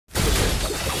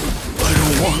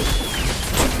want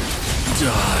to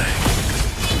die.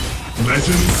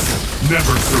 Legends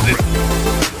never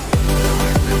surrender.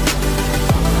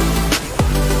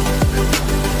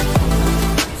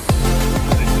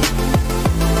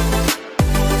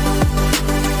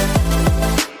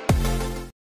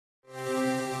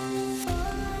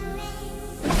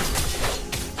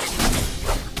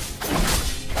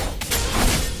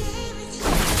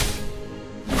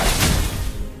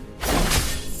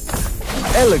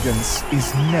 Elegance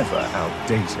is never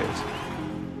outdated.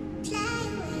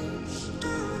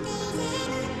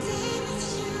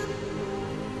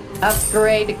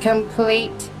 Upgrade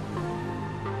complete.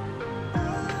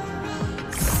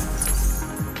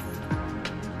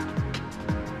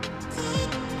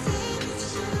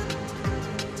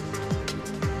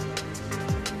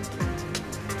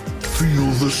 Feel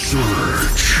the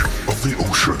surge of the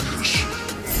oceans.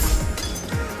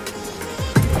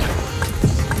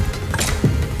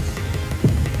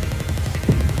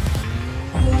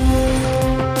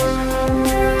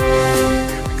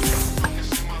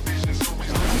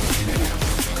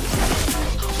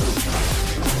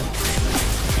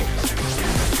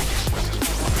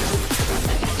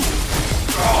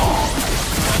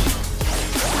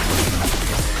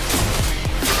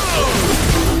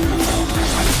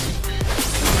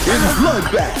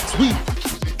 Bloodbath, we...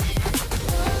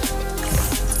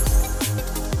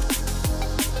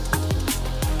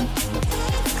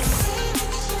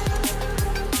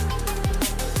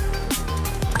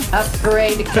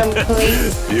 Upgrade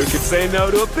complete. You can say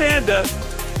no to a panda.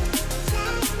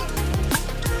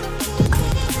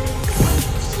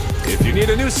 If you need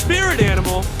a new spirit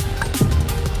animal.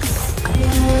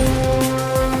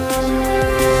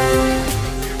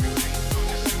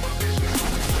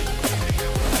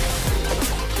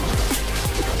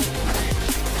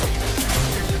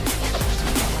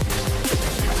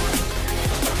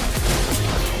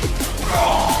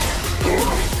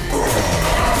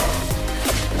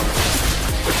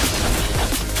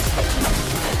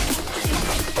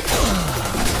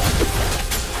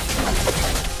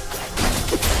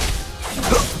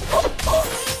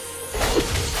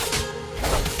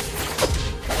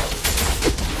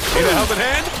 Need a helping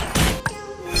hand?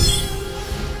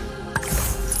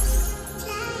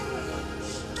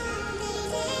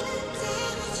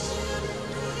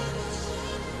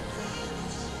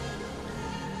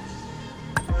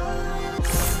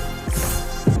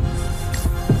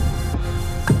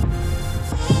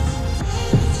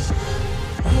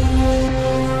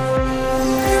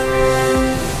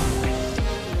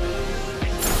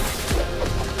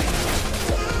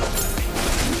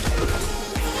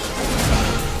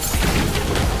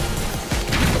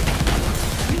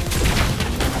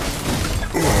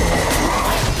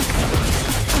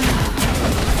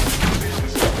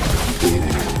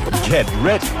 Get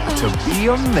ready to be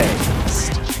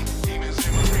amazed.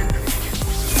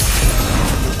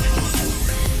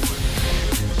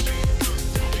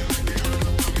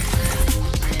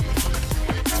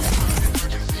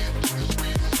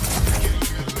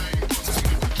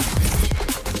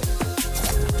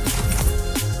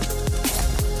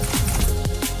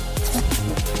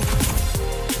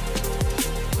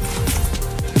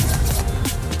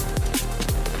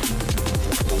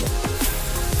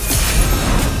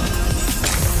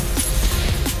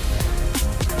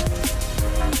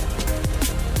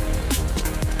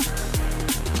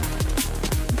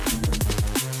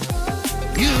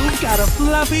 Got a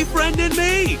fluffy friend in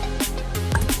me!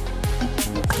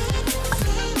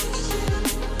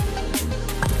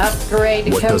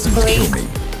 Upgrade What doesn't complete. kill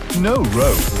me? No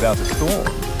rose without a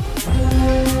thorn.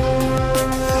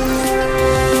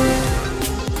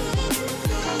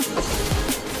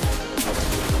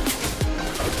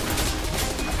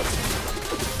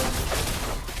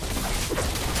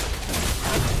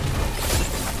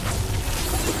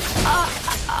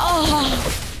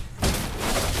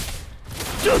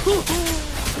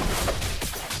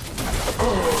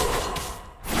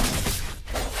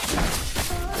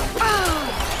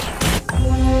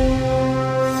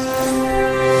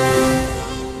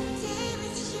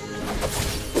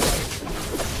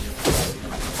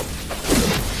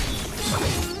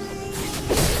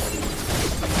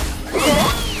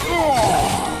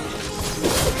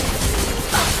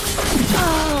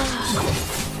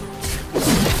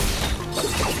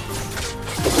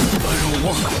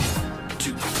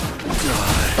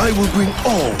 I will bring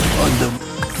all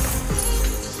under...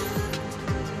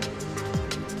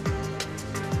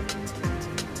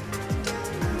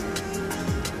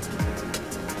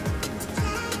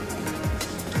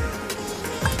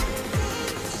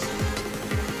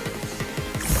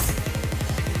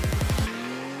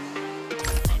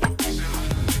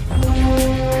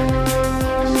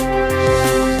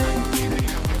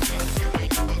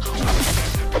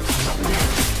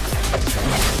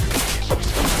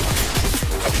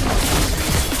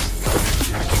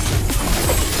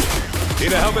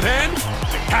 Need a helping hand?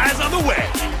 The guy's on the way.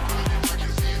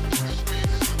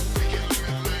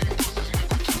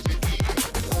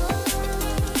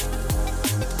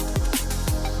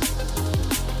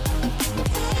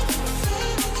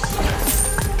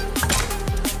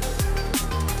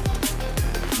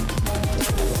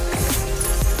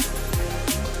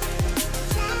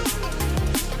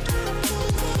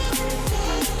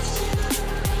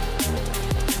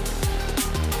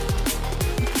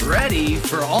 Ready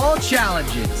for all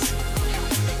challenges.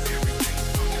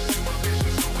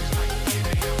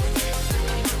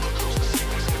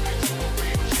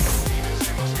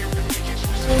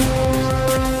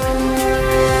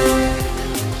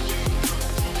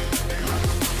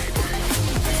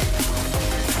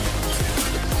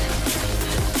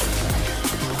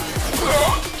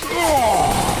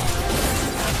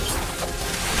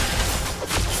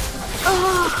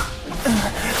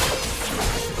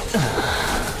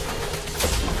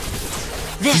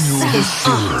 Feel the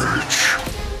surge.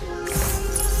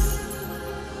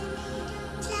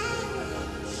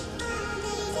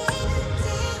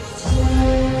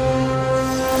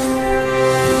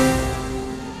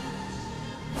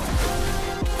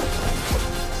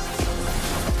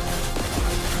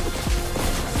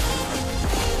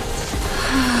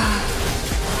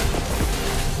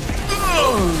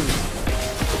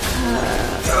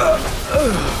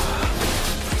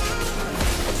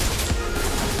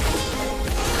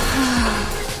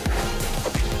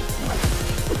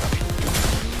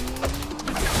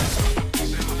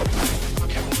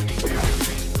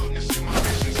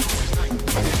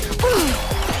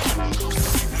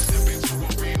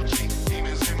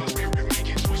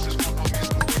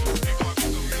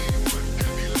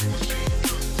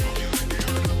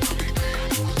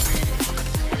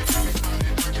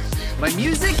 My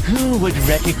music? Who would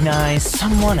recognize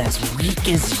someone as weak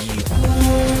as you?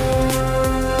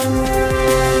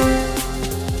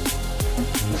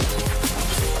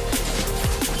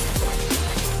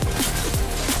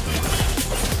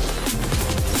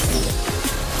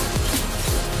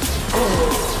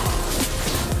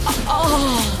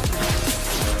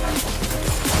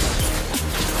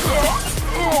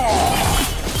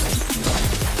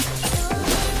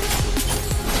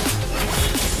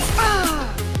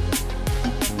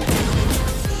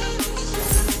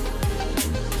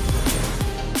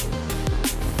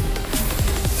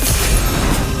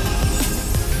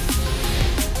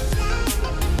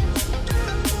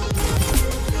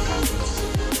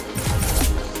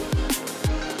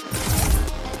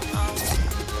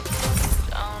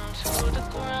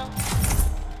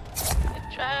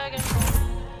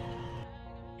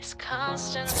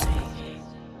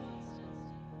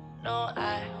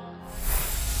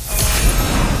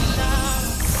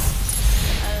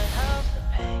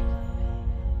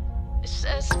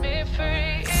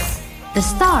 The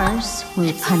stars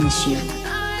will punish you.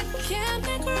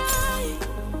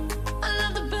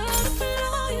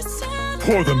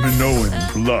 For the Minoan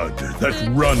blood that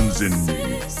runs in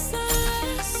me.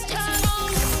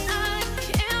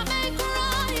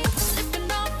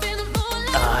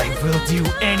 I will do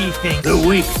anything. The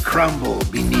weak crumble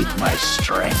beneath my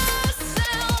strength.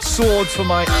 Swords for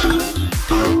my...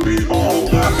 I'll be all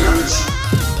that is.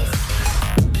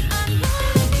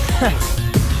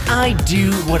 I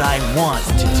do what I want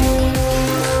to do.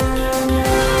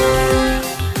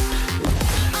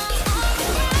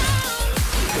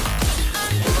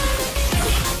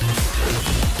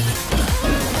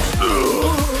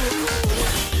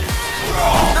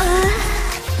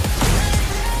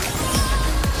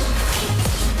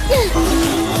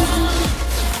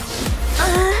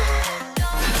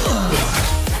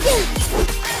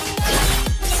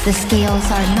 The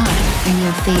scales are not in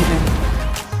your favor.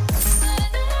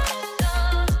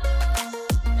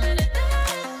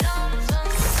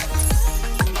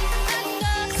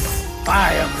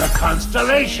 I am the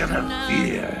constellation of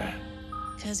fear.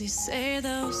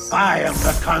 I am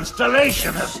the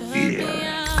constellation of fear.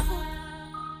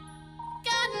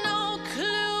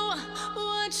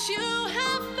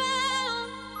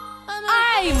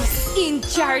 I'm in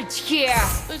charge here.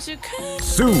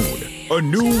 Soon, a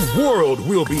new world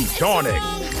will be dawning.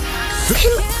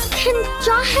 Can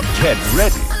John Get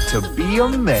ready to be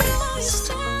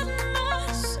amazed.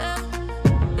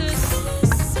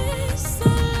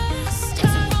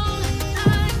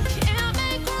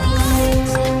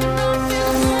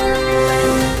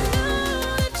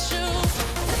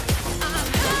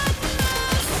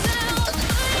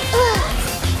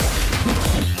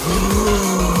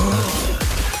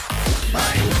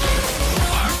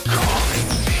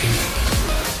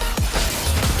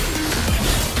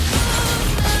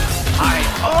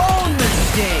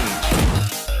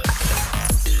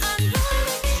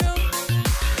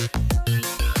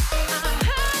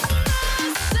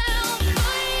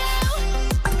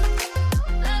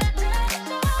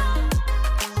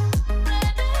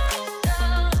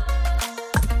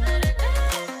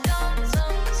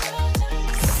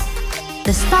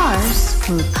 The stars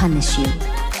will punish you.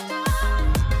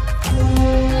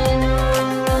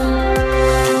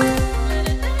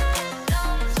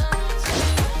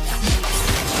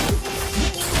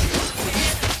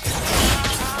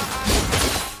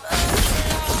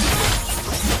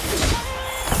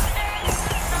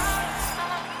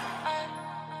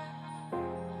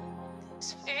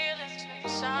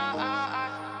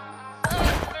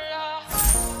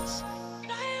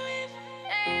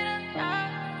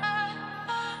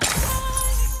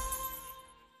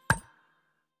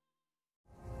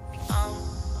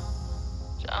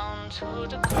 To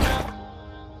the ground,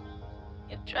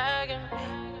 you're dragging me.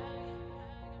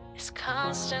 It's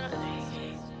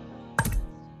constantly.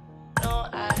 No,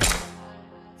 I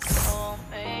won't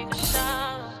make a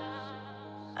sound.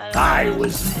 I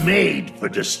was made for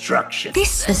destruction. The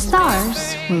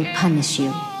stars will punish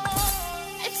you.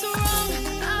 It's wrong,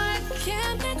 I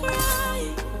can't make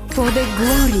right. For the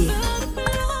glory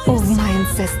of my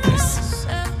ancestors.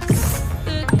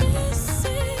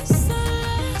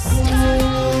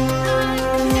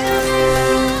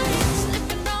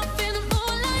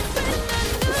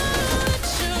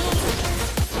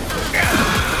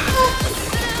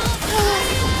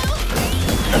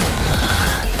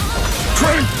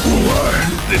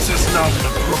 This is not an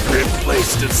appropriate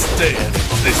place to stand.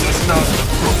 This is not an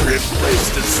appropriate place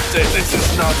to stand. This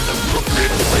is not an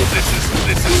appropriate place.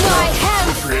 This is My not an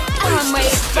hands appropriate are place to made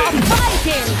for stand.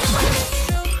 fighting!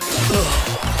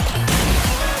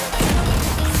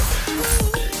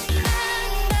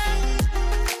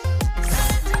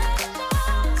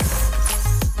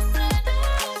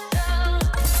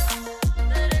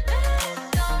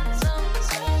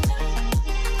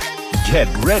 Get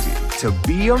ready to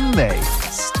be amazed.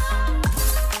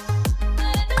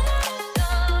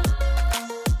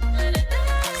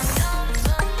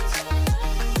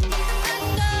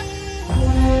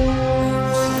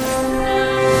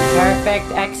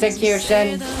 Perfect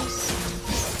execution.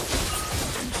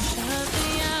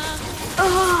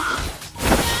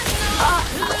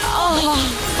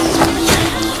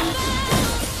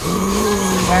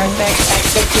 Perfect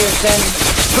execution.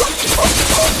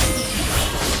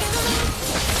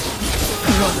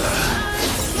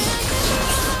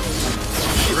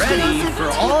 Ready for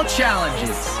all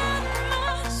challenges.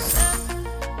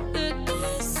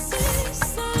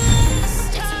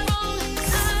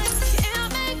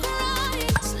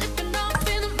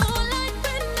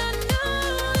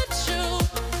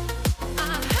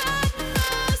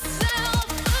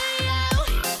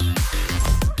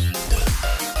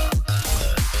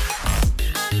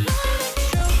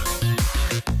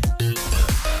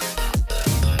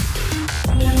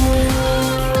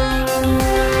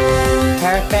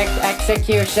 Perfect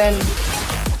execution.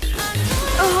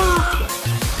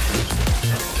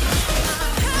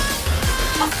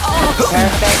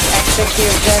 Perfect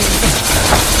execution.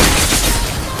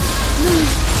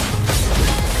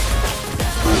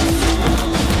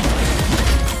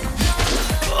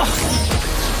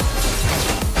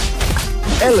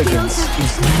 Elegance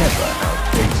is never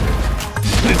outdated.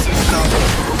 This is not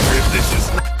appropriate. This is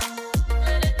not.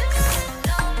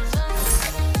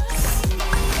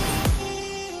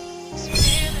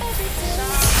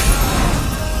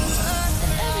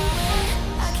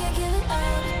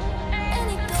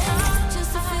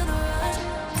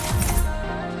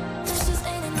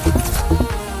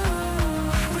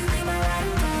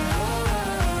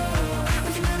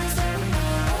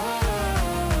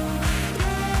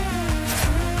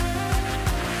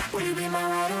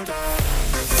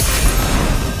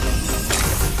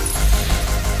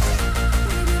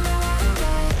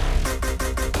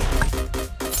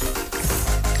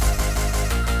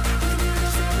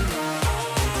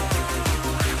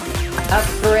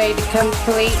 Upgrade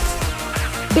complete.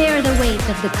 Bear the weight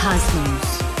of the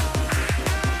cosmos.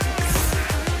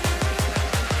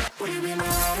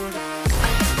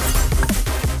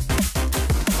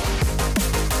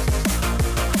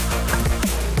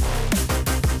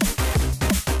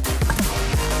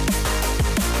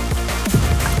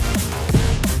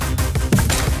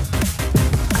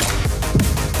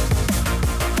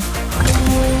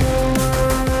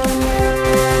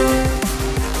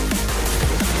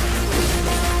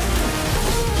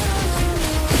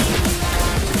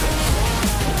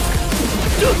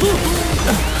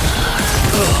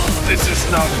 This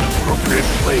is not an appropriate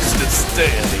place to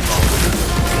stay anymore.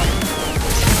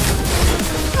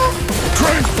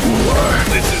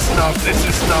 This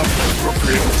is not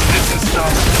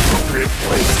an appropriate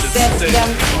place to stay System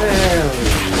anymore. through.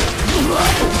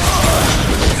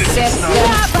 This is not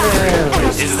System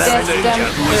through. Is that the System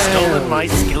gent who has stolen through. my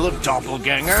skill of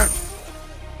doppelganger?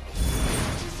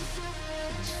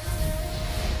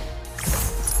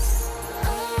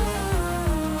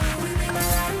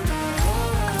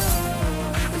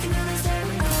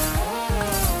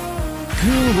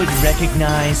 Who would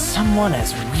recognize someone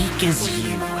as weak as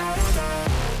you?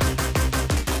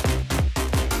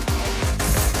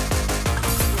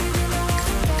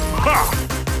 Ha!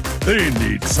 They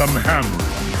need some hammering.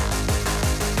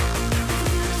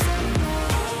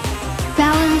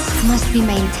 Balance must be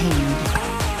maintained.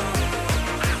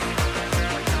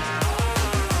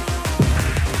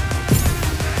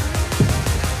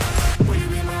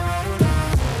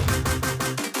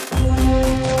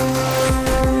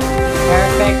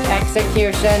 Perfect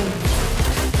execution.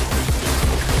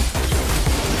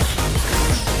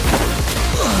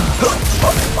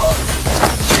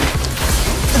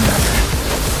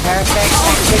 Perfect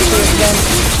execution.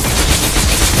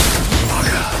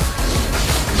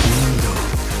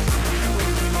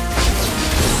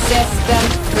 System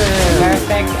through.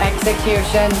 Perfect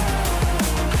execution.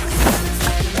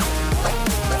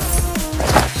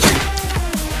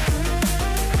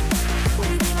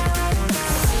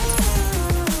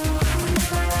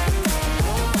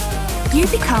 You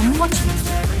become what you...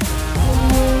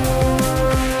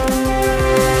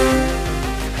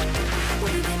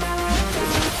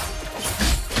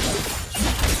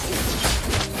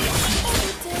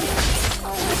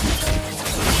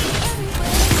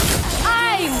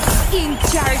 I'm in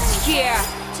charge here!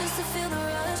 Just to feel the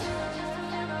rush.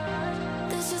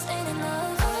 This just ain't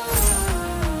enough.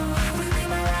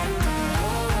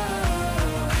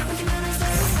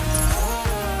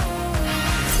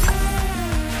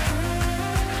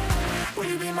 Will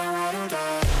you be my ride or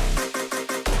die?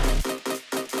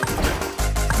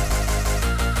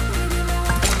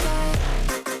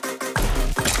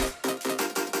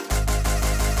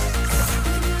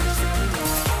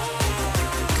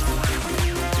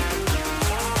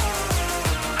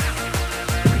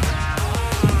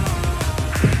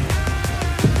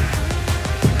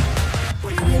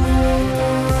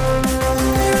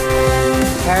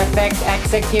 Perfect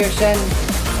execution.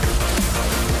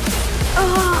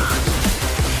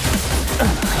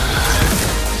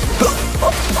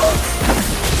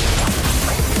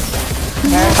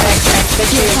 Perfect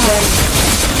execution.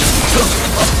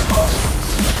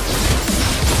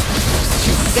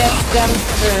 System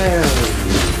through.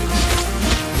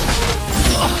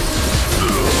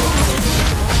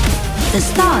 The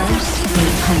stars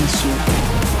will punish you.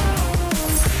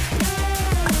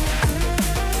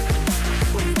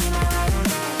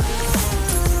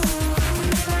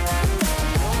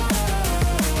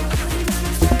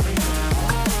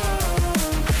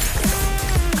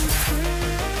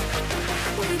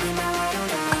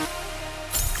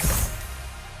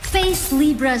 Face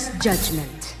Libra's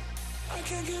judgment.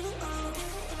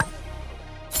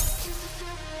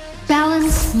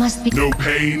 Balance must be... No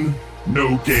pain,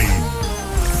 no gain.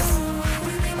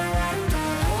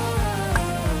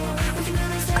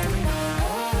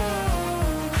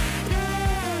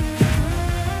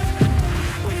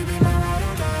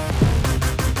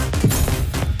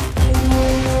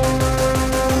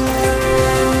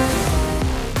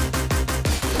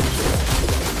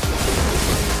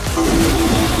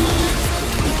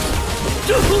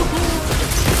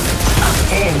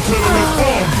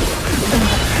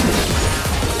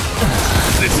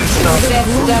 This is not the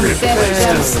appropriate place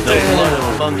to System stay. The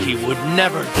little monkey would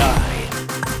never die.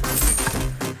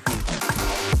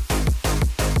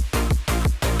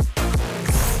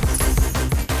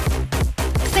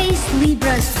 Face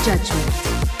Libra's judgment.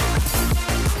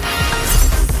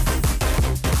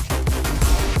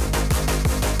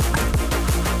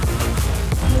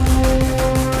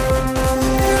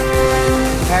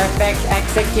 Perfect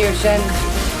execution.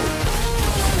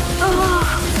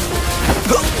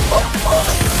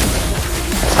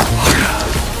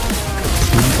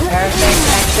 Perfect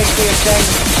execution.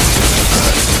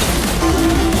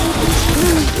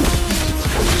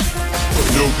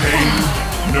 No pain,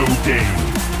 no gain.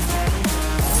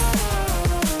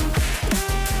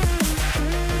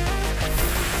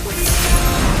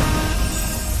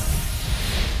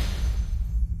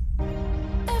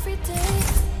 Every day,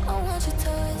 I want your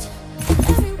touch.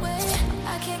 Every way,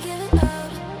 I can't give it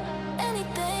up.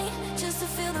 Anything, just to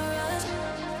feel the rush.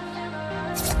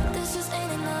 This just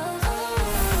ain't enough.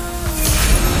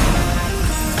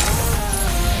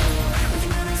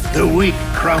 The weak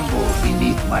crumble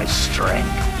beneath my strength.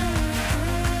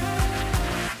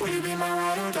 Will you be my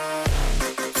ride or die?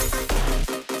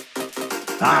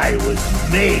 I was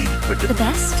made for The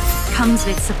best comes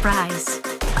with surprise.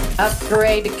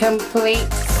 Upgrade complete.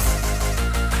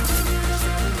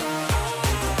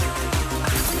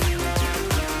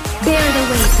 Bear the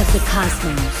weight of the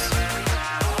cosmos.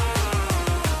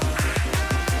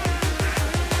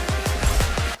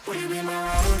 Will you be my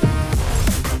ride or die?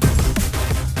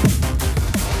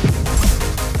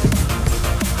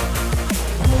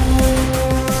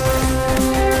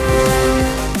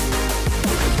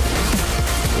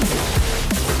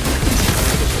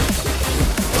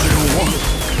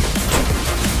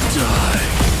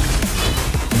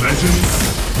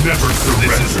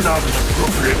 is not an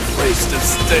appropriate place to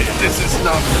stay. This is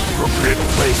not an appropriate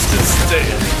place to stay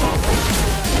anymore.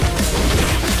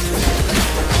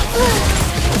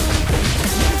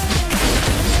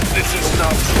 This is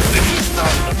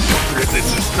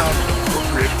not an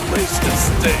appropriate place to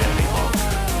stay anymore.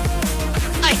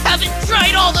 I haven't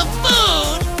tried all the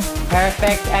food!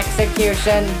 Perfect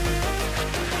execution.